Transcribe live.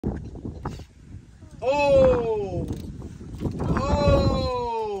Oh.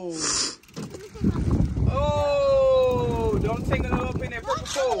 Oh. Oh. Don't take it up in that purple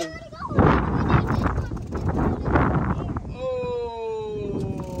pole.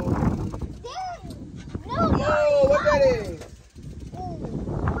 Oh, what that is? Oh,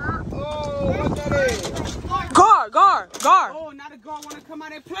 what that is? Guard. Oh, now the guard want to come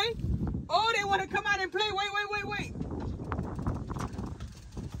out and play? Oh, they want to come out and play. Wait.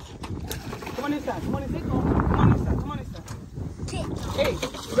 Come on this side. Come on this side. Hey,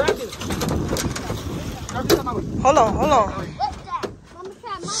 grab this. Grab this out my way. Hold on. What's that? Mama,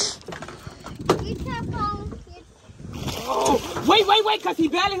 you tap on. Oh, wait, because he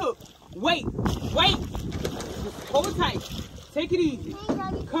barely hooked. Wait. Hold tight. Take it easy.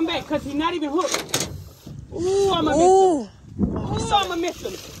 Come back, because he's not even hooked. Ooh, I'm going to miss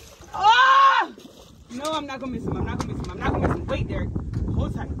him. Ah! No, I'm not going to miss him. Wait, Derek.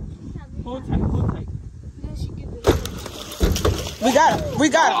 Hold tight. We got him.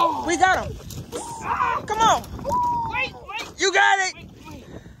 Oh. We got him. Ah! Come on. Wait. You got it.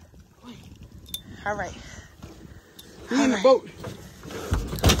 Wait. All right. He's in the boat.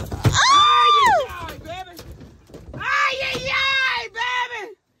 Ay, baby.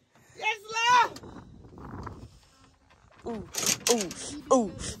 Baby. Yes, love. Ooh.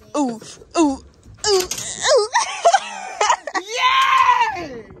 Yeah!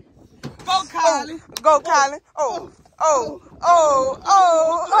 Go, Kylie. Go, Kylie. Oh.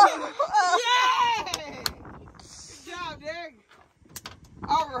 Yeah! Good job, Derek.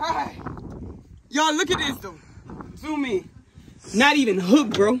 All right. Y'all, look at this, though. Zoom in. Not even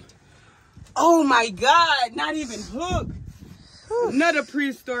hooked, bro. Oh, my God. Not even hooked. Another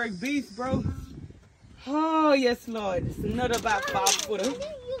prehistoric beast, bro. Oh, yes, Lord. It's another about 5 footer. You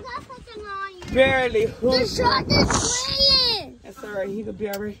got something on you. Barely hooked. The shark is playing. That's all right. He could be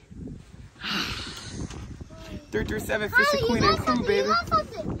all right. 337 Fish and Queen and Crew, baby.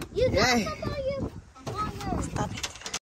 You got Yeah. something on you. Stop it.